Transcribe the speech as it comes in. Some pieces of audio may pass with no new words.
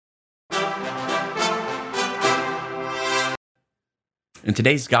In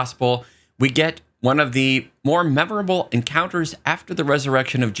today's gospel, we get one of the more memorable encounters after the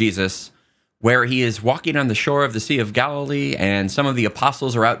resurrection of Jesus, where he is walking on the shore of the Sea of Galilee, and some of the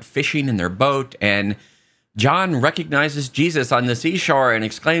apostles are out fishing in their boat, and John recognizes Jesus on the seashore and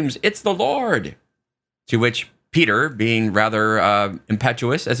exclaims, "It's the Lord!" To which Peter, being rather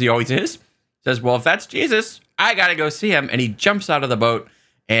impetuous, as he always is, says, "Well, if that's Jesus, I got to go see him." And he jumps out of the boat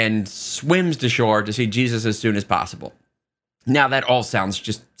and swims to shore to see Jesus as soon as possible. Now, that all sounds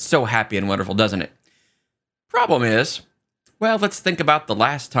just so happy and wonderful, doesn't it? Problem is, well, let's think about the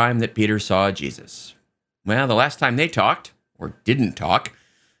last time that Peter saw Jesus. Well, the last time they talked, or didn't talk,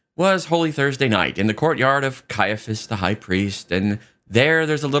 was Holy Thursday night in the courtyard of Caiaphas, the high priest. And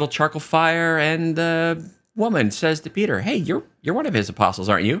there's a little charcoal fire, and the woman says to Peter, "Hey, you're one of his apostles,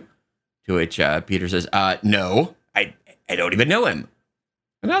 aren't you?" To which Peter says, "No, I don't even know him."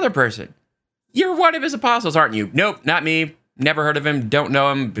 Another person, "You're one of his apostles, aren't you?" "Nope, not me. Never heard of him. Don't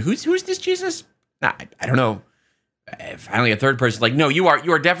know him." Who's this Jesus? I don't know. Finally, a third person's like, "No, you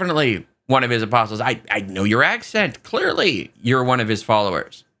are definitely one of his apostles. I know your accent. Clearly, you're one of his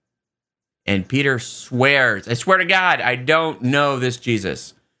followers." And Peter swears, "I swear to God, I don't know this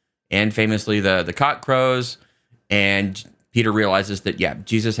Jesus." And famously, the cock crows, and Peter realizes that,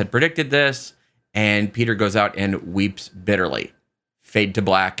 Jesus had predicted this, and Peter goes out and weeps bitterly. Fade to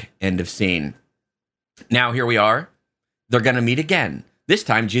black, end of scene. Now, here we are. They're going to meet again. This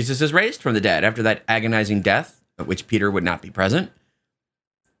time, Jesus is raised from the dead after that agonizing death, at which Peter would not be present.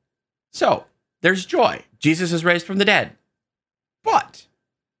 So, there's joy. Jesus is raised from the dead. But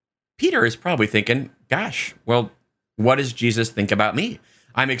Peter is probably thinking, gosh, well, what does Jesus think about me?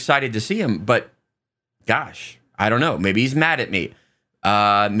 I'm excited to see him, but gosh, I don't know. Maybe he's mad at me.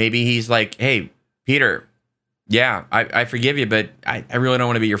 Maybe he's like, "Hey, Peter, yeah, I forgive you, but I really don't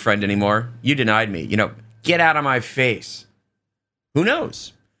want to be your friend anymore. You denied me. Get out of my face." Who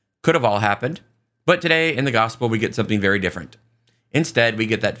knows? Could have all happened. But today in the gospel, we get something very different. Instead, we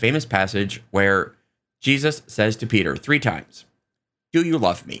get that famous passage where Jesus says to Peter 3 times, "Do you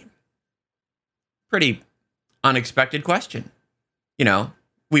love me?" Pretty unexpected question.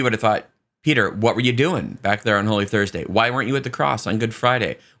 We would have thought, "Peter, what were you doing back there on Holy Thursday? Why weren't you at the cross on Good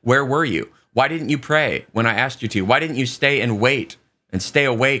Friday? Where were you? Why didn't you pray when I asked you to? Why didn't you stay and wait and stay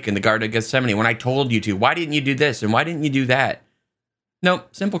awake in the Garden of Gethsemane when I told you to? Why didn't you do this and why didn't you do that?" Nope,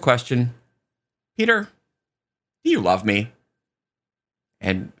 simple question. "Peter, do you love me?"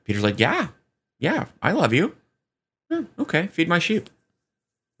 And Peter's like, yeah, I love you. Okay, feed my sheep.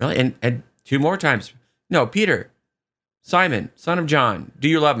 Really? And 2 more times. "No, Peter, Simon, son of John, do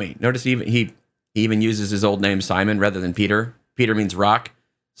you love me?" Notice he even uses his old name Simon rather than Peter. Peter means rock.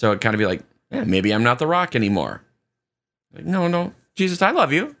 So it'd kind of be like, maybe I'm not the rock anymore. Like, no, Jesus, I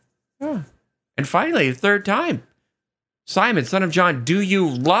love you. Yeah. And finally, the 3rd time, "Simon, son of John, do you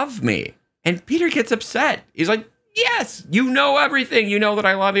love me?" And Peter gets upset. He's like, "Yes, you know everything. You know that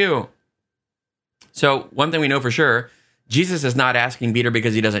I love you." So one thing we know for sure, Jesus is not asking Peter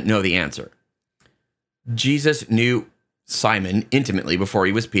because he doesn't know the answer. Jesus knew Simon intimately before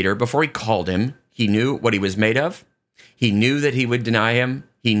he was Peter. Before he called him, he knew what he was made of. He knew that he would deny him.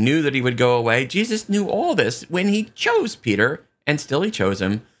 He knew that he would go away. Jesus knew all this when he chose Peter, and still he chose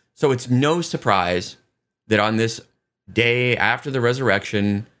him. So it's no surprise that on this day after the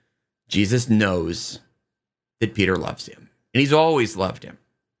resurrection, Jesus knows that Peter loves him. And he's always loved him.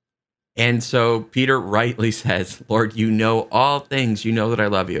 And so Peter rightly says, "Lord, you know all things. You know that I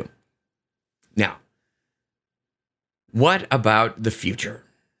love you." Now, what about the future?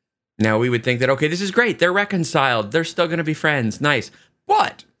 Now, we would think that, okay, this is great. They're reconciled. They're still going to be friends. Nice.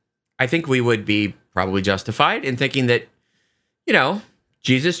 But I think we would be probably justified in thinking that,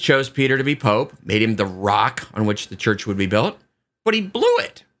 Jesus chose Peter to be Pope, made him the rock on which the church would be built, but he blew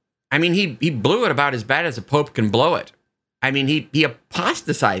it. I mean, he blew it about as bad as a Pope can blow it. I mean, he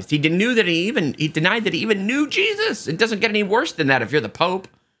apostatized. He denied that he even knew Jesus. It doesn't get any worse than that if you're the Pope.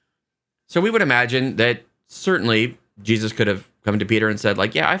 So we would imagine that certainly Jesus could have come to Peter and said,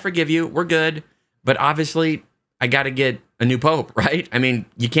 like, "Yeah, I forgive you. We're good. But obviously, I got to get a new Pope," right? I mean,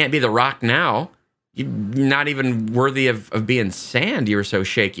 you can't be the rock now. You're not even worthy of being sand. You're so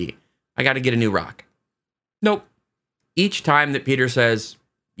shaky. I got to get a new rock. Nope. Each time that Peter says,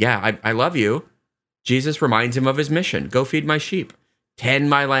 "Yeah, I love you," Jesus reminds him of his mission. "Go feed my sheep. Tend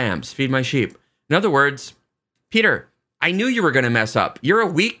my lambs. Feed my sheep." In other words, "Peter, I knew you were going to mess up. You're a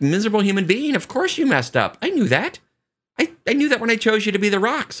weak, miserable human being. Of course you messed up. I knew that. I knew that when I chose you to be the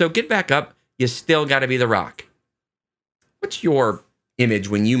rock. So get back up. You still got to be the rock." What's your image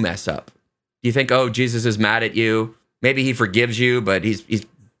when you mess up? Do you think, oh, Jesus is mad at you? Maybe he forgives you, but he's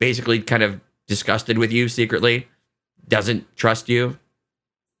basically kind of disgusted with you secretly, doesn't trust you?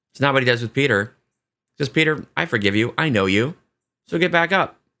 It's not what he does with Peter. He says, Peter, I forgive you. I know you. So get back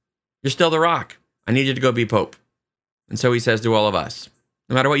up. You're still the rock. I need you to go be Pope. And so he says to all of us,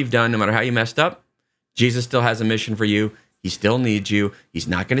 no matter what you've done, no matter how you messed up, Jesus still has a mission for you. He still needs you. He's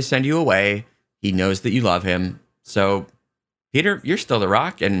not going to send you away. He knows that you love him. So, Peter, you're still the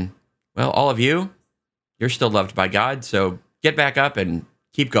rock. And, well, all of you, you're still loved by God. So get back up and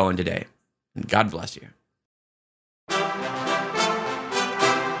keep going today. And God bless you.